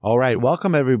All right.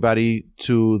 Welcome, everybody,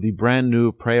 to the brand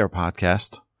new prayer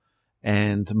podcast.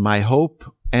 And my hope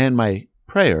and my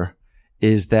prayer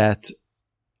is that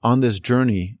on this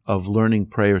journey of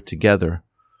learning prayer together,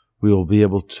 we will be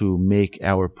able to make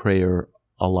our prayer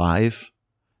alive,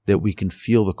 that we can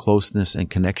feel the closeness and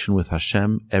connection with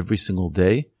Hashem every single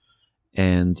day,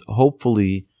 and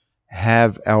hopefully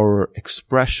have our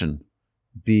expression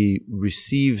be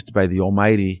received by the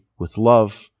Almighty with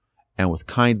love and with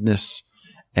kindness.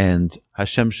 And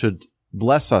Hashem should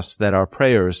bless us that our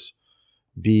prayers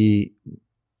be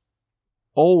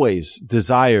always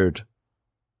desired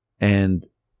and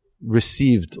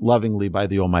received lovingly by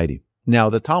the Almighty. Now,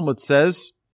 the Talmud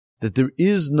says that there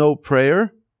is no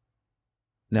prayer.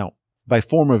 Now, by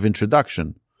form of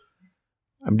introduction,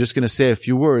 I'm just going to say a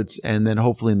few words, and then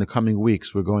hopefully in the coming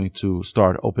weeks, we're going to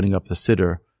start opening up the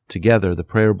Siddur together, the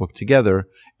prayer book together,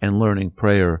 and learning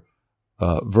prayer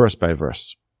verse by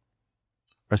verse.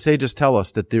 Our sages tell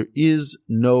us that there is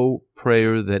no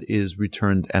prayer that is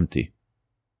returned empty.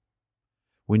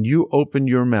 When you open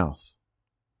your mouth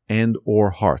and or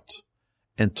heart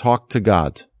and talk to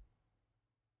God,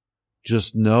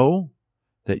 just know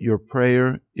that your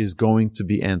prayer is going to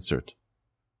be answered.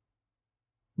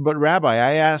 But Rabbi,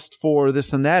 I asked for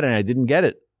this and that and I didn't get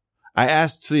it. I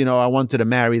asked, I wanted to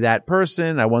marry that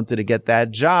person. I wanted to get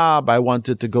that job. I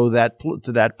wanted to go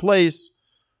to that place.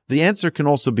 The answer can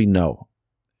also be no.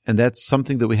 And that's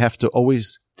something that we have to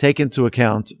always take into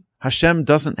account. Hashem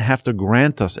doesn't have to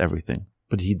grant us everything,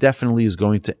 but He definitely is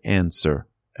going to answer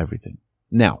everything.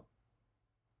 Now,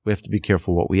 we have to be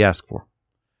careful what we ask for.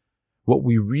 What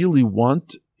we really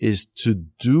want is to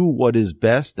do what is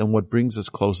best and what brings us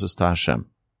closest to Hashem.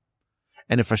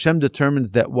 And if Hashem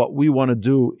determines that what we want to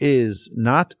do is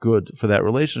not good for that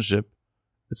relationship,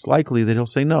 it's likely that He'll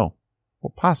say no. Or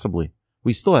possibly.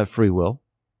 We still have free will.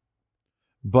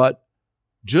 But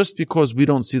just because we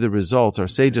don't see the results, our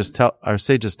sages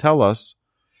tell us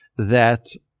that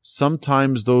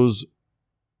sometimes those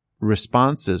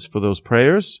responses for those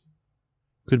prayers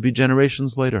could be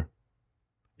generations later.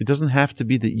 It doesn't have to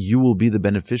be that you will be the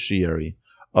beneficiary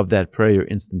of that prayer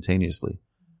instantaneously.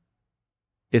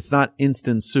 It's not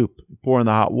instant soup. You pour in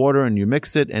the hot water and you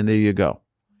mix it and there you go.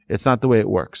 It's not the way it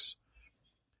works.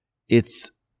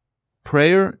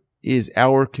 Prayer is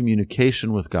our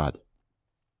communication with God.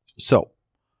 So,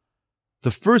 the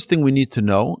first thing we need to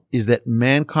know is that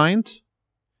mankind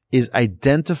is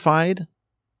identified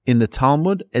in the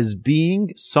Talmud as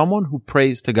being someone who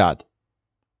prays to God.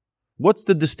 What's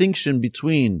the distinction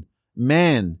between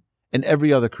man and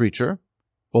every other creature?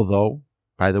 Although,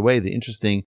 by the way,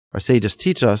 our sages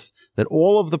teach us that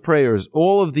all of the prayers,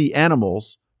 all of the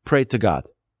animals pray to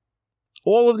God.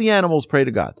 All of the animals pray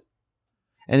to God.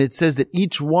 And it says that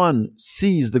each one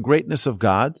sees the greatness of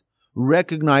God,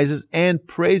 recognizes and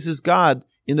praises God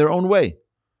in their own way.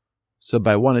 So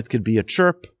by one it could be a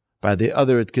chirp, by the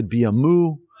other it could be a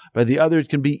moo, by the other it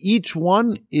can be each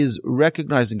one is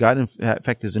recognizing God. In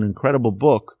fact, there's an incredible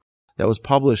book that was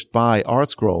published by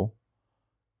ArtScroll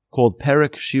called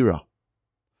Perek Shira,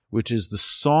 which is the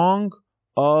song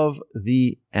of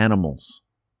the animals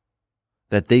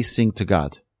that they sing to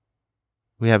God.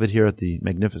 We have it here at the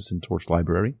magnificent Torch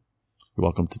Library. You're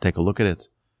welcome to take a look at it.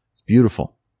 It's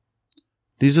beautiful.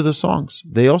 These are the songs.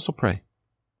 They also pray.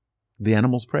 The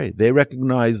animals pray. They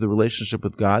recognize the relationship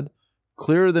with God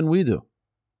clearer than we do.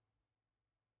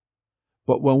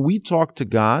 But when we talk to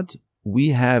God, we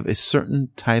have a certain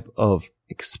type of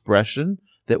expression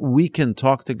that we can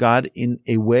talk to God in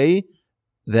a way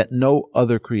that no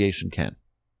other creation can.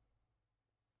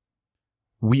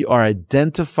 We are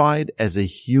identified as a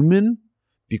human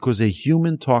because a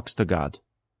human talks to God.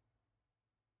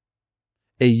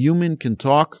 A human can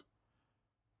talk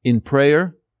in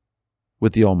prayer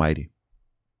with the Almighty.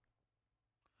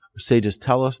 Our sages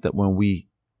tell us that when we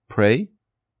pray,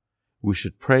 we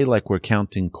should pray like we're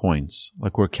counting coins,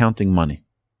 like we're counting money.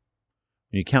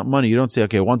 When you count money, you don't say,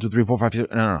 okay, 1, 2, 3, 4, 5,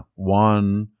 6, no.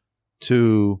 1,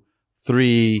 2,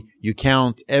 3. You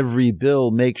count every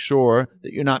bill, make sure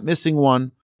that you're not missing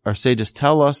one. Our sages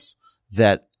tell us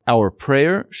that our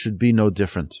prayer should be no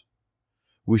different.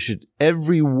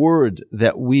 Every word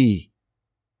that we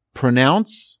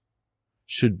pronounce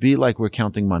should be like we're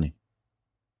counting money.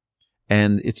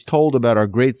 And it's told about our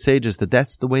great sages that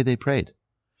that's the way they prayed.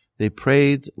 They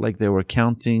prayed like they were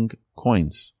counting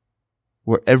coins,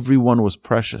 where everyone was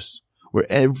precious, where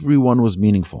everyone was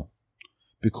meaningful.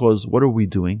 Because what are we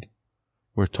doing?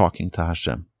 We're talking to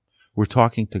Hashem. We're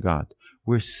talking to God.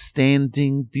 We're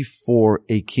standing before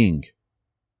a king.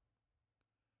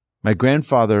 My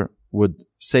grandfather would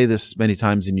say this many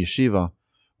times in yeshiva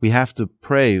We have to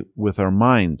pray with our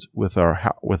mind, with our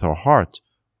heart,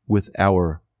 with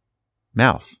our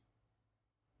mouth,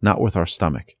 not with our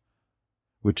stomach.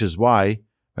 Which is why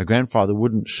my grandfather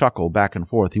wouldn't shuckle back and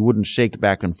forth. He wouldn't shake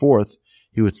back and forth.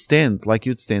 He would stand like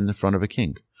you'd stand in front of a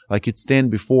king, like you'd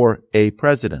stand before a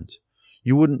president.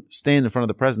 You wouldn't stand in front of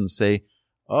the president and say,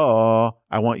 "Oh,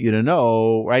 I want you to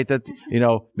know, right, that,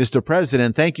 Mr.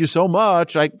 President, thank you so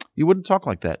much." You wouldn't talk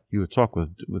like that. You would talk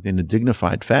within a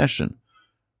dignified fashion.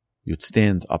 You'd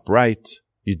stand upright.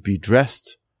 You'd be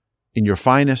dressed in your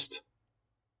finest.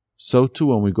 So too,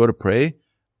 when we go to pray,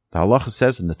 the halacha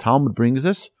says, and the Talmud brings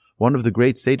this, one of the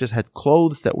great sages had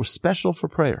clothes that were special for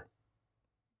prayer.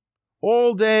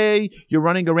 All day, you're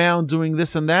running around doing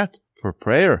this and that for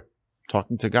prayer,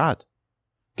 talking to God.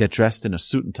 Get dressed in a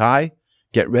suit and tie.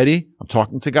 Get ready. I'm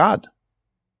talking to God.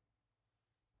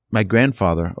 My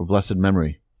grandfather, of blessed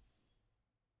memory,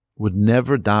 would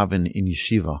never daven in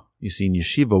yeshiva. You see, in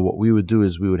yeshiva, what we would do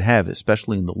is we would have,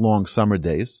 especially in the long summer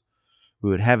days, we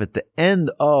would have at the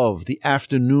end of the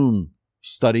afternoon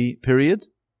study period,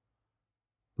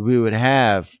 we would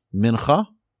have mincha,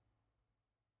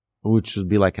 which would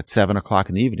be like at 7 o'clock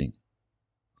in the evening,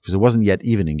 because it wasn't yet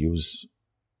evening. It was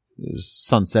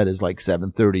sunset is like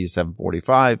 7:30,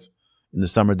 7:45 in the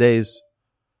summer days.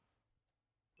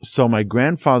 So my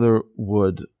grandfather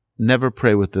would never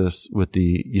pray with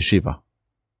the yeshiva.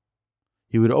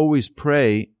 He would always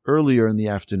pray earlier in the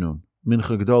afternoon,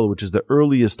 mincha gedola, which is the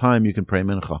earliest time you can pray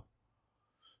mincha.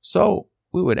 So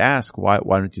we would ask, why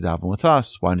don't you daven with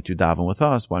us? Why don't you daven with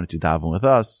us? Why don't you daven with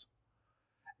us?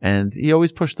 And he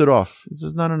always pushed it off. He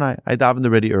says, no, I davened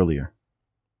already earlier.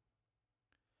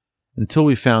 Until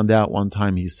we found out one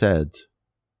time he said,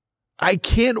 I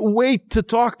can't wait to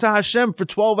talk to Hashem for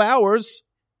 12 hours.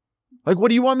 Like, what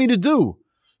do you want me to do?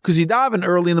 Because you daven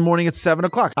early in the morning at 7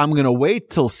 o'clock. I'm going to wait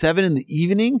till 7 in the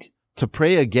evening to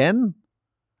pray again?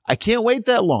 I can't wait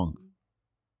that long.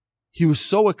 He was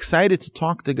so excited to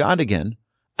talk to God again.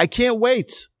 I can't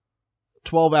wait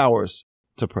 12 hours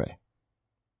to pray.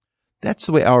 That's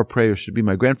the way our prayer should be.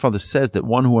 My grandfather says that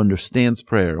one who understands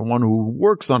prayer, one who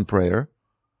works on prayer,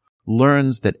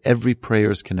 learns that every prayer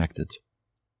is connected.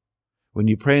 When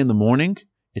you pray in the morning,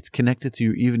 it's connected to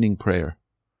your evening prayer.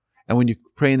 And when you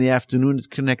pray in the afternoon, it's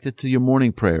connected to your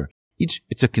morning prayer.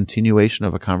 It's a continuation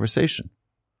of a conversation.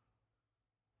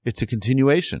 It's a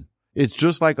continuation. It's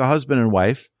just like a husband and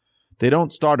wife. They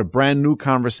don't start a brand new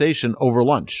conversation over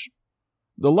lunch.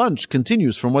 The lunch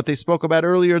continues from what they spoke about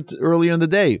earlier in the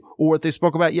day, or what they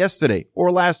spoke about yesterday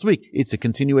or last week. It's a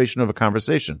continuation of a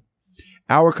conversation.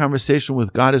 Our conversation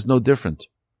with God is no different.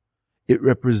 It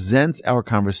represents our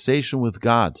conversation with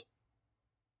God.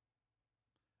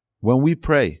 When we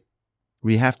pray,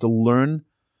 we have to learn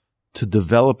to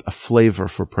develop a flavor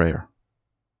for prayer.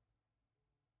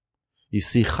 You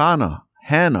see,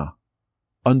 Hannah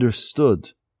understood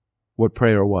what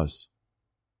prayer was.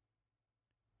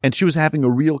 And she was having a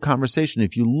real conversation.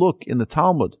 If you look in the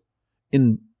Talmud,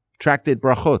 in Tractate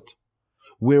Brachot,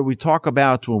 where we talk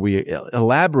about, when we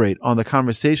elaborate on the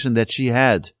conversation that she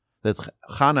had, that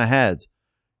Hannah had,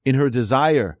 in her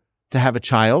desire to have a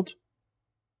child,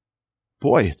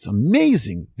 boy, it's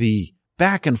amazing the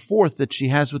back and forth that she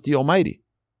has with the Almighty.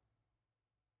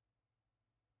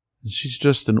 And she's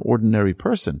just an ordinary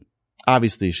person.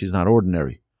 Obviously, she's not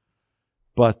ordinary.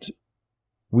 But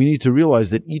we need to realize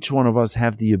that each one of us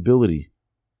have the ability.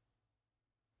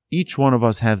 Each one of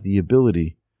us have the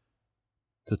ability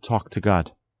to talk to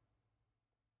God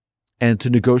and to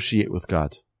negotiate with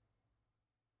God.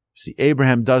 See,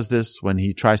 Abraham does this when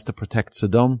he tries to protect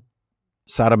Sodom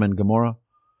and Gomorrah,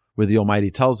 where the Almighty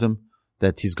tells him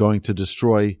that he's going to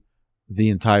destroy the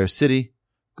entire city.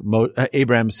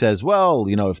 Abraham says, well,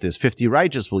 if there's 50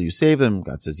 righteous, will you save them?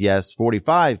 God says, yes.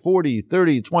 45, 40,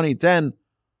 30, 20, 10.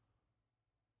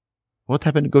 What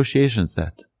type of negotiation is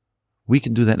that? We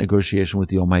can do that negotiation with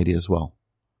the Almighty as well.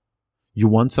 You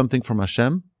want something from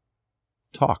Hashem?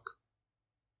 Talk.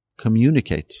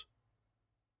 Communicate.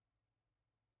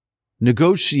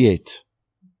 Negotiate.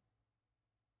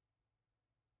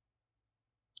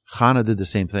 Hannah did the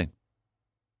same thing.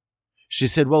 She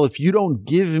said, well, if you don't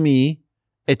give me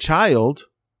a child,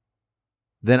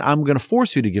 then I'm going to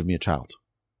force you to give me a child.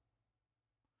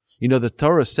 The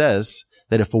Torah says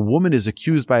that if a woman is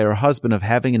accused by her husband of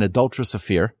having an adulterous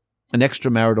affair, an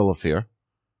extramarital affair,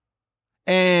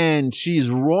 and she's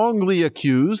wrongly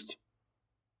accused,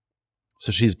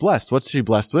 so she's blessed. What's she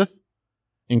blessed with?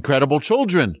 Incredible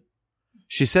children.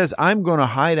 She says, I'm going to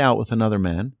hide out with another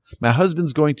man. My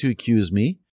husband's going to accuse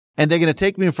me, and they're going to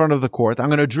take me in front of the court. I'm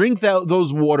going to drink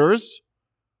those waters,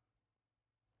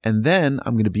 and then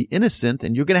I'm going to be innocent,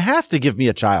 and you're going to have to give me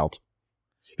a child.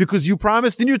 because you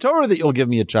promised in your Torah that you'll give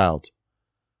me a child.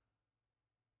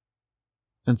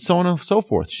 And so on and so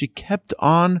forth. She kept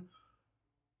on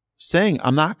saying,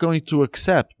 I'm not going to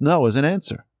accept no as an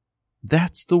answer.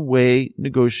 That's the way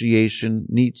negotiation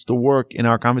needs to work in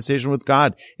our conversation with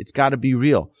God. It's got to be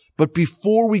real. But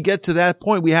before we get to that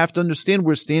point, we have to understand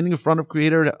we're standing in front of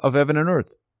Creator of heaven and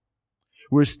earth.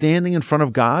 We're standing in front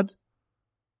of God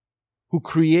who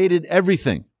created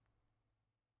everything.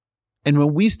 And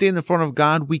when we stand in front of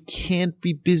God, we can't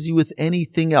be busy with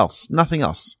anything else, nothing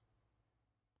else.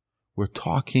 We're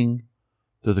talking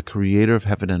to the Creator of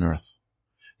heaven and earth,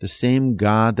 the same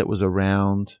God that was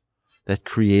around, that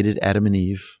created Adam and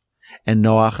Eve and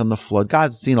Noach and the flood.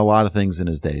 God's seen a lot of things in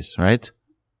his days, right?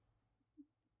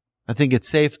 I think it's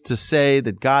safe to say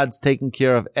that God's taken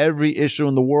care of every issue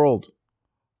in the world.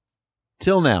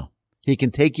 Till now, he can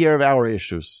take care of our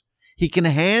issues. He can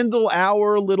handle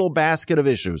our little basket of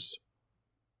issues.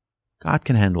 God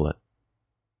can handle it.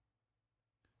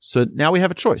 So now we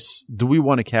have a choice. Do we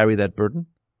want to carry that burden?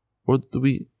 Or do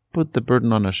we put the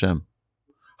burden on Hashem?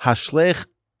 Hashlech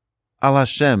al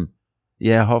Hashem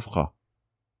yehovcha.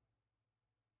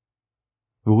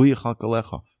 V'hu yichal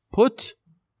kalecha. Put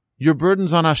your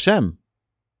burdens on Hashem,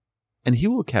 and He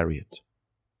will carry it.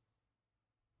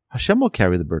 Hashem will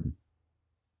carry the burden.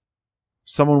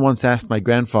 Someone once asked my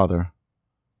grandfather,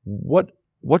 what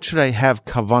should I have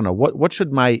kavana? What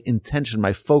should my intention,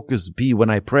 my focus be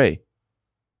when I pray?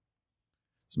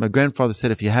 So my grandfather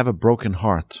said, if you have a broken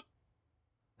heart,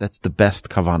 that's the best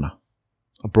kavana.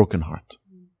 A broken heart.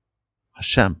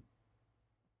 Hashem,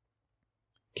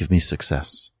 give me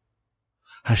success.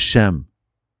 Hashem,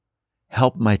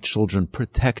 help my children,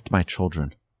 protect my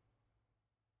children.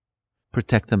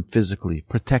 Protect them physically,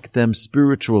 protect them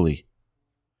spiritually.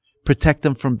 Protect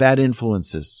them from bad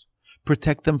influences.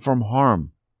 Protect them from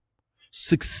harm.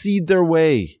 Succeed their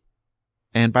way.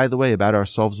 And by the way, about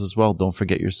ourselves as well, don't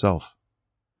forget yourself.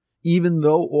 Even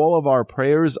though all of our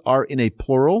prayers are in a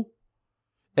plural,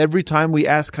 every time we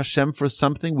ask Hashem for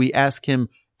something, we ask Him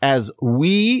as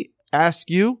we ask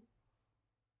you.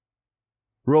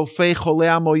 Rofei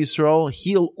Cholei Amo Yisrael,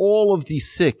 heal all of the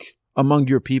sick among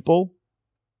your people.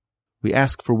 We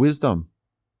ask for wisdom.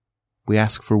 We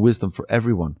ask for wisdom for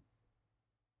everyone.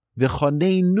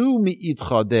 V'choneinu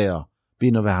mi'itcha dea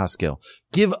bina v'haskel.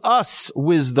 Give us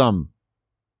wisdom.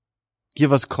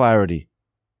 Give us clarity.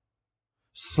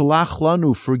 Slach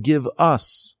lanu, forgive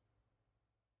us.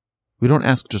 We don't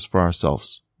ask just for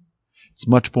ourselves. It's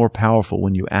much more powerful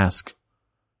when you ask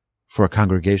for a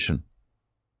congregation,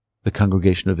 the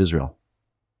congregation of Israel.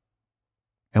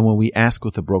 And when we ask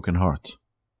with a broken heart,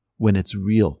 when it's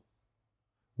real,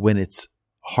 when it's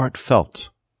heartfelt.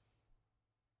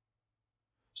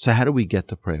 So how do we get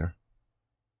to prayer?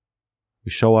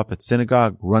 We show up at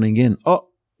synagogue, running in.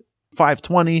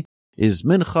 5:20 is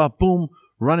mincha, boom,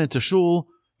 run into shul,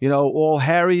 all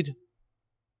harried.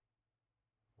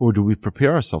 Or do we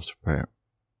prepare ourselves for prayer?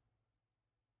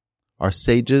 Our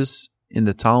sages in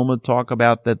the Talmud talk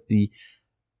about that the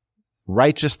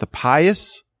righteous, the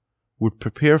pious, would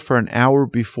prepare for an hour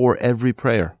before every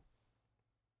prayer.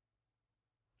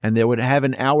 And they would have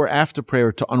an hour after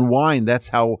prayer to unwind. That's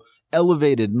how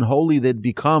elevated and holy they'd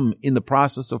become in the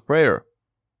process of prayer.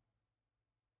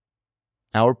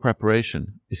 Our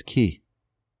preparation is key.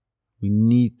 We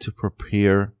need to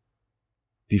prepare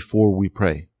before we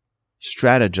pray.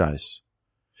 Strategize.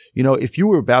 If you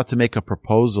were about to make a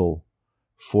proposal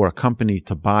for a company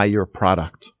to buy your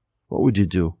product, what would you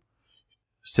do?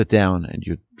 Sit down and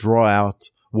you draw out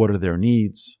what are their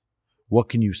needs, what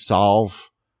can you solve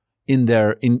in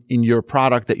your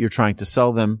product that you're trying to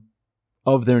sell them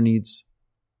of their needs.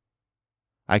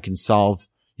 I can solve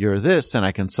your this and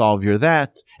I can solve your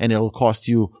that, and it'll cost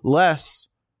you less.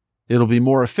 It'll be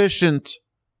more efficient.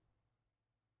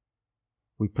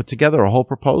 We put together a whole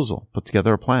proposal, put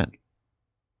together a plan.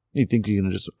 You think you're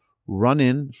going to just run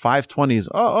in, 5:20 is,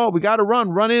 we got to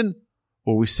run in.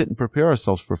 Or we sit and prepare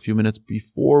ourselves for a few minutes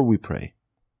before we pray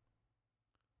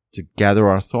to gather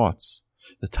our thoughts.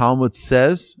 The Talmud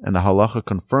says, and the halacha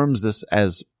confirms this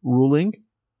as ruling,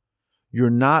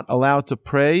 you're not allowed to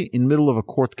pray in the middle of a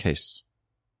court case.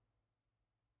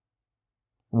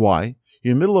 Why?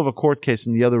 You're in the middle of a court case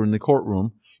and the other in the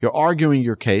courtroom. You're arguing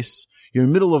your case. You're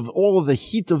in the middle of all of the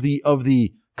heat of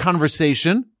the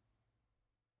conversation,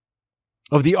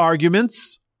 of the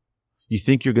arguments. You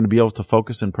think you're going to be able to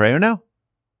focus in prayer now?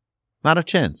 Not a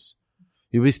chance.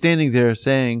 You'll be standing there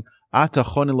saying,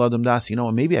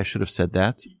 maybe I should have said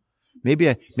that. Maybe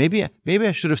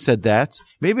I should have said that.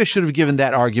 Maybe I should have given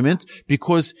that argument,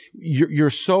 because you're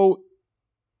so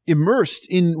immersed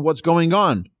in what's going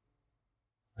on.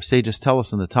 Our sages tell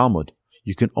us in the Talmud,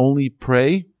 You can only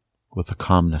pray with a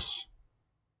calmness.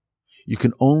 You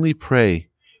can only pray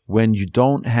when you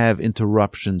don't have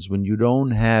interruptions, when you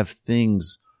don't have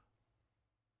things,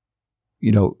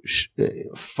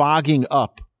 fogging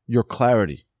up your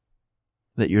clarity,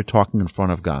 that you're talking in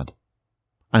front of God.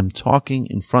 I'm talking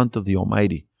in front of the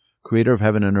Almighty, Creator of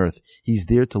heaven and earth. He's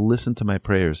there to listen to my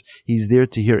prayers. He's there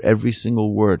to hear every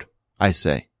single word I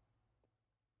say.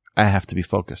 I have to be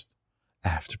focused. I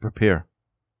have to prepare.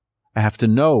 I have to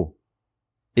know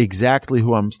exactly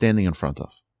who I'm standing in front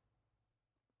of.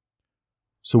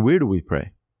 So where do we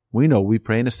pray? We know we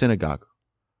pray in a synagogue.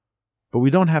 But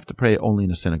we don't have to pray only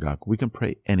in a synagogue. We can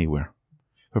pray anywhere.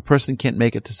 If a person can't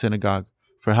make it to synagogue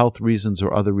for health reasons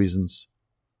or other reasons,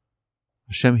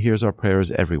 Hashem hears our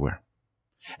prayers everywhere.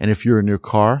 And if you're in your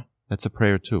car, that's a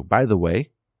prayer too. By the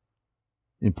way,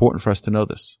 important for us to know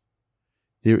this.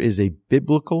 There is a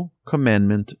biblical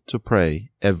commandment to pray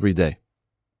every day.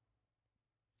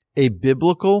 A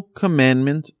biblical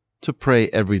commandment to pray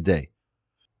every day.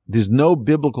 There's no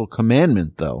biblical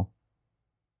commandment, though,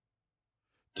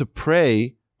 to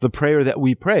pray the prayer that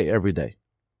we pray every day.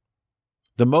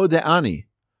 The Modeh Ani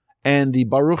and the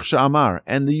Baruch She'amar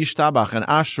and the Yishtabach and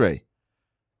Ashrei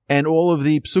and all of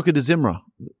the Psukei de Zimra,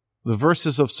 the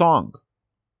verses of song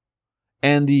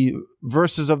and the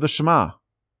verses of the Shema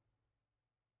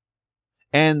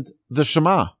and the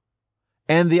Shema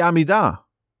and the Amidah.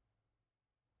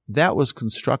 That was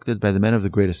constructed by the men of the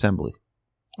Great Assembly.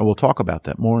 And we'll talk about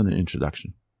that more in the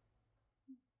introduction.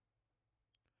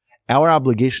 Our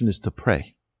obligation is to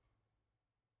pray.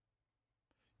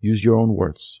 Use your own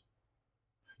words.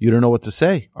 You don't know what to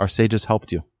say. Our sages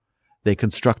helped you. They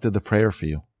constructed the prayer for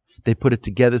you. They put it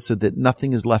together so that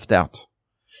nothing is left out.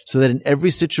 So that in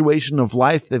every situation of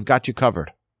life, they've got you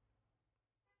covered.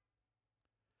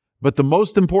 But the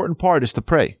most important part is to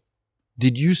pray.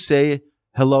 Did you say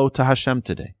hello to Hashem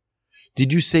today?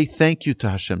 Did you say thank you to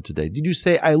Hashem today? Did you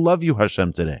say I love you,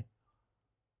 Hashem, today?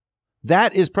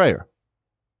 That is prayer.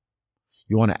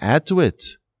 You want to add to it.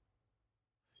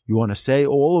 You want to say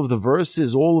all of the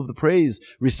verses, all of the praise.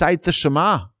 Recite the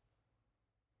Shema.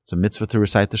 It's a mitzvah to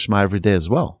recite the Shema every day as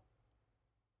well.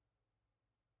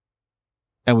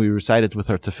 And we recite it with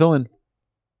our tefillin.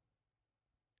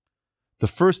 The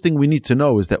first thing we need to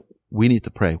know is that we need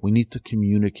to pray. We need to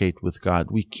communicate with God.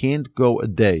 We can't go a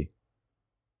day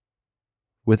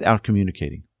without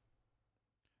communicating.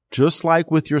 Just like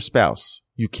with your spouse,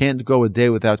 you can't go a day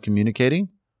without communicating.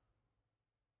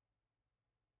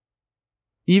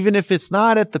 Even if it's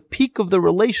not at the peak of the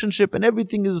relationship and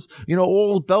everything is,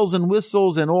 all bells and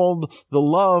whistles and all the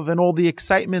love and all the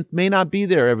excitement may not be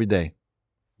there every day.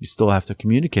 You still have to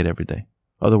communicate every day.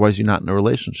 Otherwise, you're not in a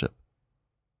relationship.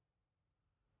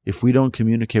 If we don't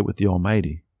communicate with the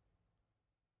Almighty,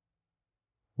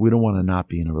 we don't want to not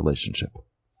be in a relationship.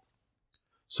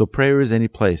 So prayer is any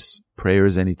place. Prayer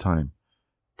is any time.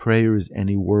 Prayer is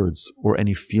any words or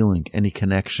any feeling, any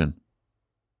connection.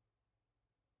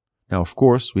 Now, of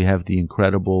course, we have the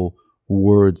incredible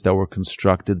words that were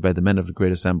constructed by the men of the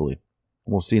Great Assembly.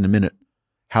 We'll see in a minute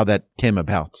how that came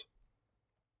about.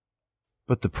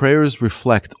 But the prayers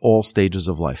reflect all stages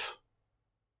of life.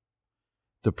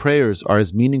 The prayers are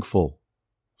as meaningful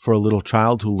for a little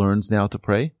child who learns now to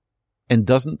pray and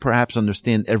doesn't perhaps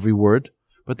understand every word,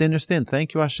 but they understand,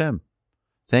 thank you, Hashem.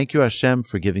 Thank you, Hashem,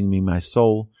 for giving me my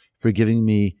soul, for giving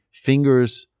me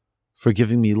fingers, for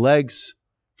giving me legs,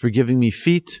 for giving me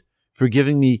feet, for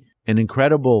giving me an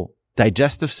incredible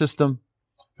digestive system,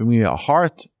 for giving me a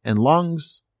heart and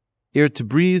lungs, air to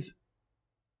breathe,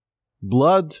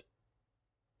 blood.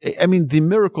 I mean, the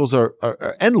miracles are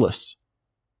endless.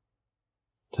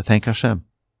 To thank Hashem.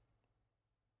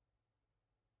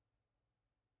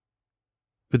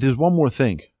 But there's one more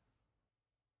thing.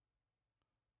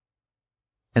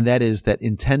 And that is that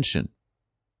intention,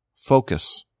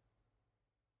 focus,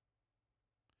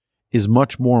 is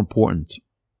much more important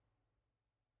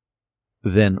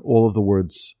than all of the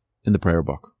words in the prayer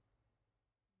book.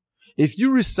 If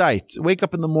you wake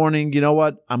up in the morning, you know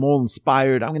what? I'm all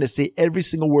inspired. I'm going to say every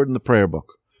single word in the prayer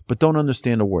book, but don't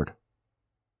understand a word.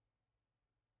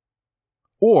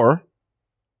 Or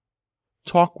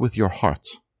talk with your heart.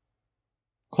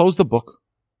 Close the book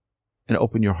and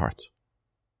open your heart.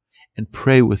 And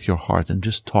pray with your heart and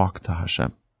just talk to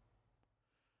Hashem.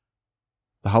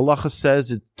 The halacha says,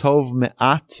 it's tov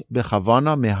me'at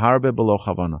bechavana meharbe belo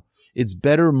chavana. It's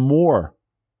better more.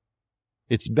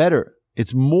 It's better.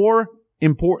 It's more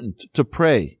important to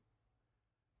pray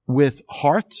with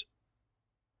heart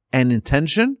and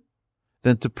intention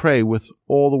than to pray with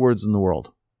all the words in the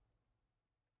world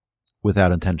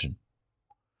without intention.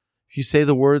 If you say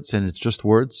the words and it's just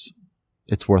words,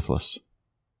 it's worthless.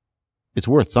 It's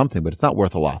worth something, but it's not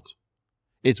worth a lot.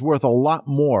 It's worth a lot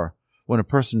more when a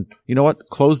person, you know what,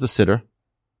 close the siddur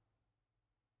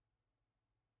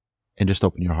and just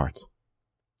open your heart.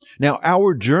 Now,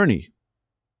 our journey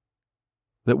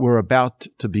that we're about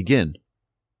to begin,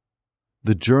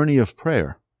 the journey of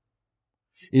prayer,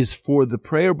 is for the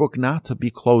prayer book not to be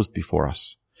closed before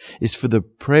us, is for the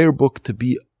prayer book to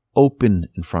be open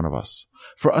in front of us,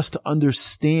 for us to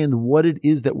understand what it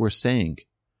is that we're saying,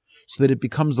 so that it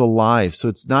becomes alive, so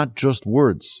it's not just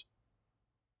words,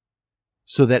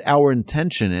 so that our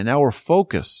intention and our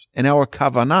focus and our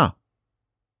kavanah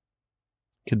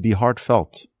can be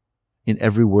heartfelt in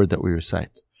every word that we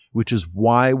recite, which is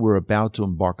why we're about to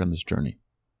embark on this journey.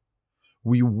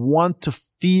 We want to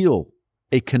feel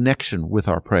a connection with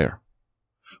our prayer.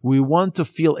 We want to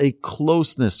feel a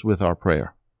closeness with our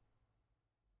prayer.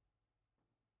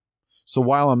 So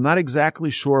while I'm not exactly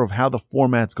sure of how the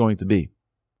format's going to be,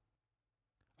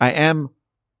 I am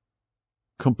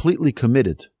completely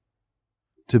committed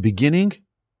to beginning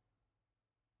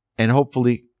and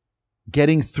hopefully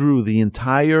getting through the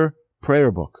entire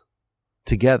prayer book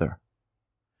together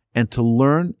and to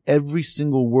learn every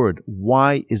single word.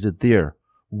 Why is it there?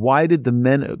 Why did the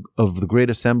men of the Great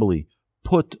Assembly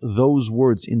put those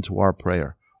words into our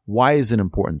prayer? Why is it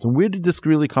important? And where did this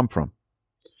really come from?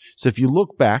 So if you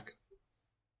look back,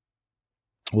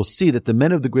 we'll see that the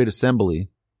men of the Great Assembly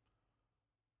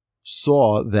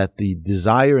saw that the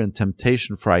desire and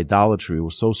temptation for idolatry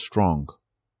was so strong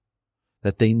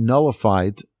that they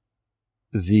nullified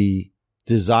the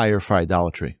desire for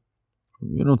idolatry.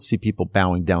 You don't see people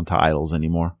bowing down to idols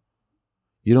anymore.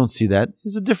 You don't see that.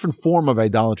 There's a different form of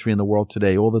idolatry in the world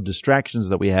today. All the distractions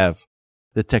that we have,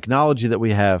 the technology that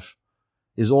we have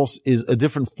is a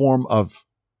different form of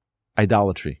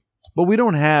idolatry. But we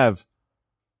don't have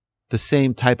the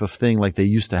same type of thing like they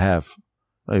used to have.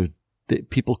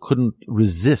 People couldn't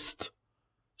resist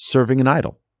serving an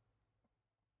idol.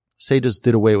 Sages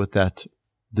did away with that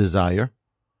desire.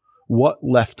 What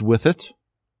left with it?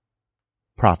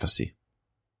 Prophecy.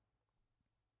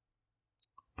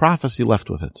 Prophecy left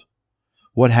with it.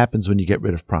 What happens when you get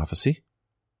rid of prophecy?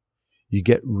 You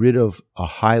get rid of a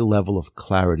high level of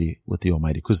clarity with the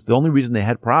Almighty. Because the only reason they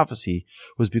had prophecy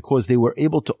was because they were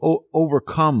able to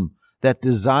overcome that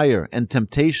desire and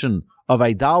temptation of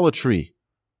idolatry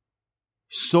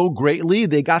so greatly.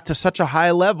 They got to such a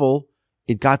high level,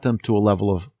 it got them to a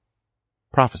level of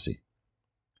prophecy.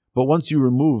 But once you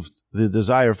removed the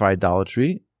desire for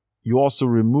idolatry, you also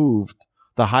removed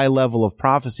the high level of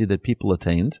prophecy that people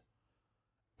attained.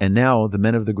 And now the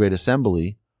men of the Great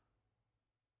Assembly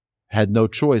had no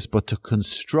choice but to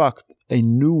construct a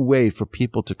new way for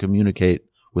people to communicate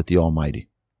with the Almighty.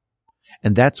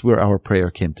 And that's where our prayer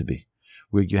came to be,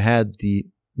 where you had the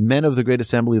men of the Great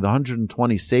Assembly, the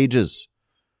 120 sages,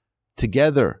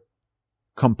 together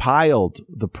compiled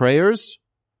the prayers.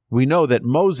 We know that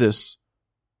Moses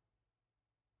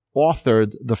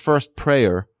authored the first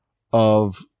prayer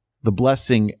of the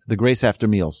blessing, the grace after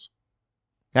meals.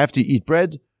 After you eat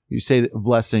bread, you say a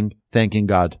blessing, thanking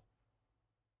God.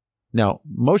 Now,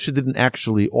 Moshe didn't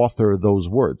actually author those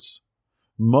words.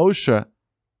 Moshe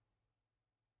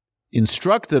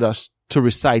instructed us to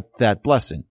recite that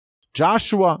blessing.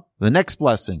 Joshua, the next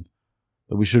blessing,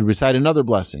 that we should recite another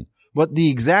blessing. But the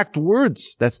exact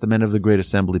words, that's the men of the Great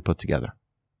Assembly put together.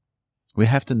 We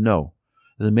have to know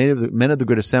that the men of the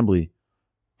Great Assembly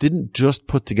didn't just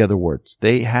put together words.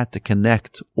 They had to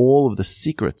connect all of the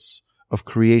secrets of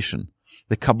creation,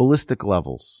 the Kabbalistic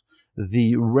levels,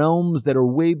 the realms that are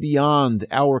way beyond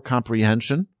our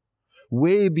comprehension,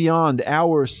 way beyond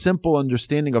our simple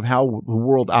understanding of how the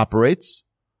world operates,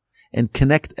 and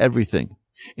connect everything.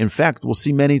 In fact, we'll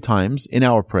see many times in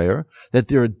our prayer that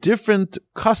there are different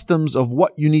customs of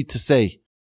what you need to say.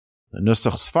 The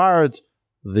Nusach Sfard,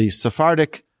 the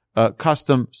Sephardic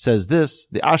custom says this,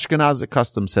 the Ashkenazic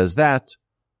custom says that,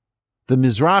 the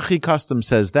Mizrahi custom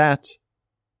says that.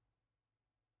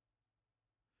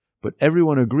 But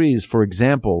everyone agrees, for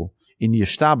example, in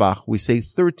Yishtabach, we say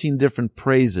 13 different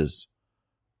praises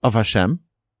of Hashem.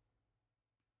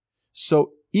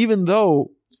 So even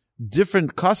though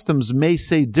different customs may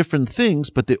say different things,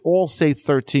 but they all say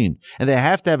 13. And they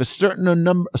have to have a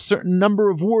certain number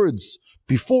of words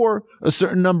before, a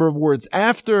certain number of words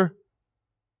after.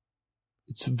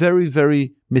 It's very,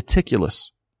 very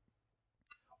meticulous.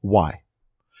 Why?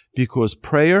 Because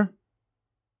prayer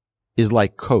is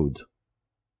like code.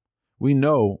 We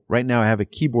know, right now I have a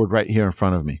keyboard right here in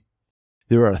front of me.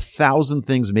 There are 1,000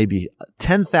 things, maybe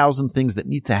 10,000 things that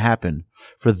need to happen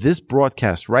for this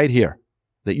broadcast right here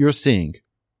that you're seeing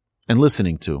and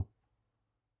listening to,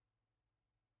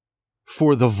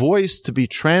 for the voice to be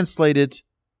translated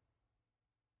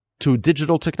to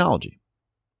digital technology.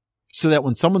 So that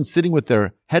when someone's sitting with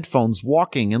their headphones,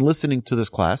 walking and listening to this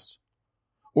class,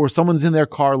 or someone's in their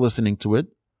car listening to it,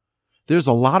 there's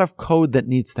a lot of code that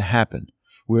needs to happen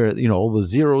where, all the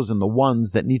zeros and the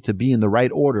ones that need to be in the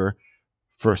right order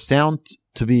for sound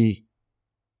to be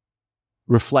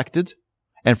reflected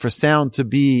and for sound to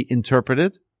be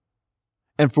interpreted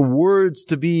and for words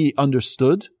to be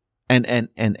understood and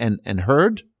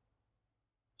heard.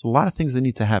 There's a lot of things that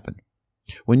need to happen.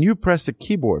 When you press a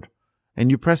keyboard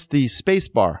and you press the space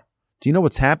bar, do you know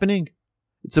what's happening?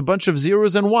 It's a bunch of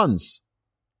zeros and ones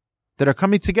that are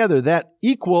coming together that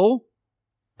equal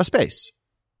a space.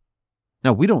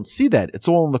 Now, we don't see that. It's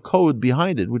all in the code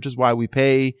behind it, which is why we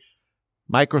pay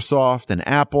Microsoft and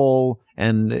Apple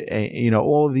and,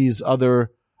 all of these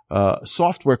other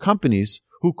software companies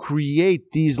who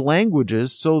create these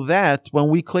languages so that when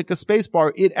we click a space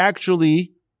bar, it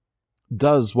actually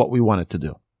does what we want it to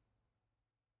do.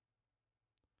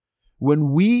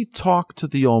 When we talk to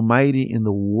the Almighty in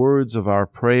the words of our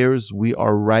prayers, we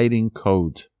are writing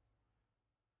code.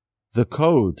 The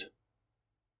code,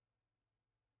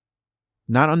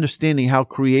 not understanding how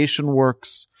creation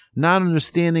works, not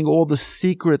understanding all the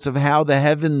secrets of how the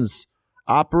heavens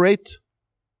operate,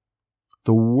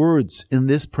 the words in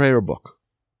this prayer book,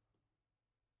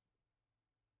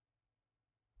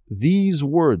 these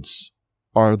words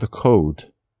are the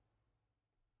code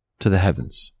to the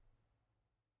heavens.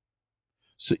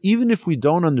 So even if we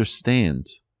don't understand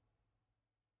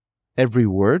every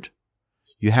word,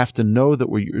 you have to know that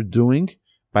what you're doing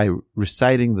by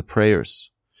reciting the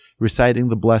prayers, reciting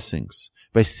the blessings,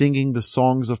 by singing the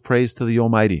songs of praise to the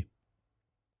Almighty.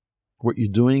 What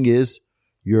you're doing is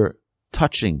you're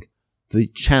touching the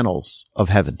channels of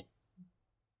heaven.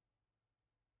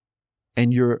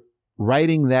 And you're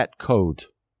writing that code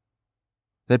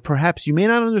that perhaps you may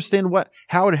not understand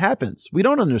how it happens. We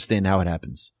don't understand how it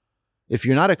happens. If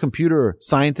you're not a computer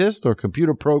scientist or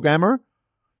computer programmer,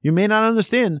 you may not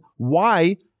understand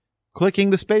why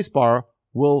clicking the space bar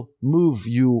will move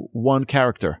you one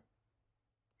character.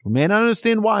 You may not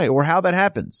understand why or how that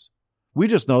happens. We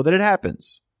just know that it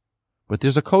happens. But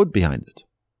there's a code behind it.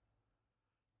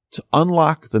 To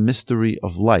unlock the mystery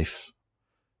of life,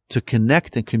 to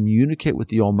connect and communicate with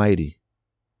the Almighty,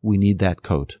 we need that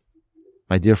code.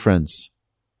 My dear friends,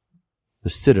 the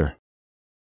Siddur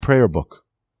prayer book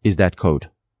is that code.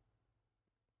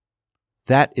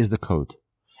 That is the code.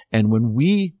 And when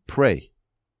we pray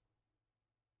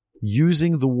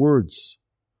using the words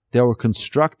that were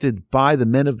constructed by the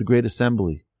men of the Great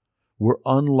Assembly, we're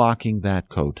unlocking that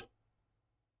code.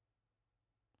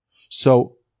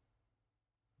 So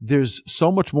there's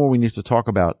so much more we need to talk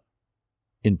about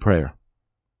in prayer.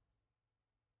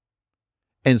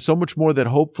 And so much more that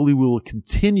hopefully we will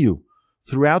continue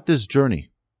throughout this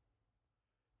journey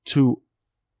to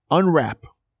unwrap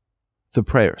the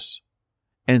prayers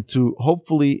and to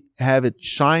hopefully have it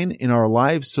shine in our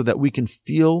lives so that we can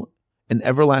feel an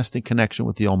everlasting connection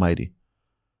with the Almighty.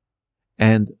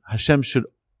 And Hashem should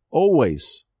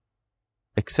always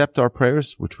accept our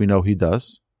prayers, which we know He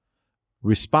does,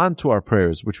 respond to our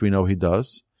prayers, which we know He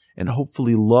does, and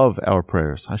hopefully love our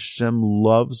prayers. Hashem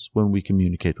loves when we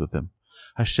communicate with Him.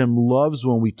 Hashem loves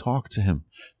when we talk to Him.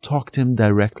 Talk to Him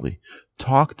directly.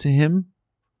 Talk to Him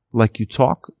like you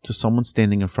talk to someone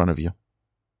standing in front of you.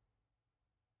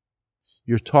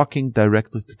 You're talking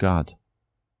directly to God.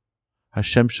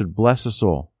 Hashem should bless us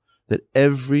all, that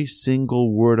every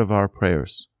single word of our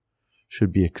prayers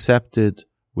should be accepted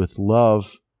with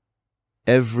love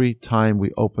every time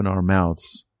we open our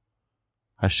mouths.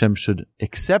 Hashem should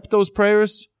accept those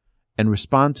prayers and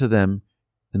respond to them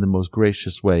in the most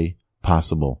gracious way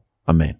possible. Amen.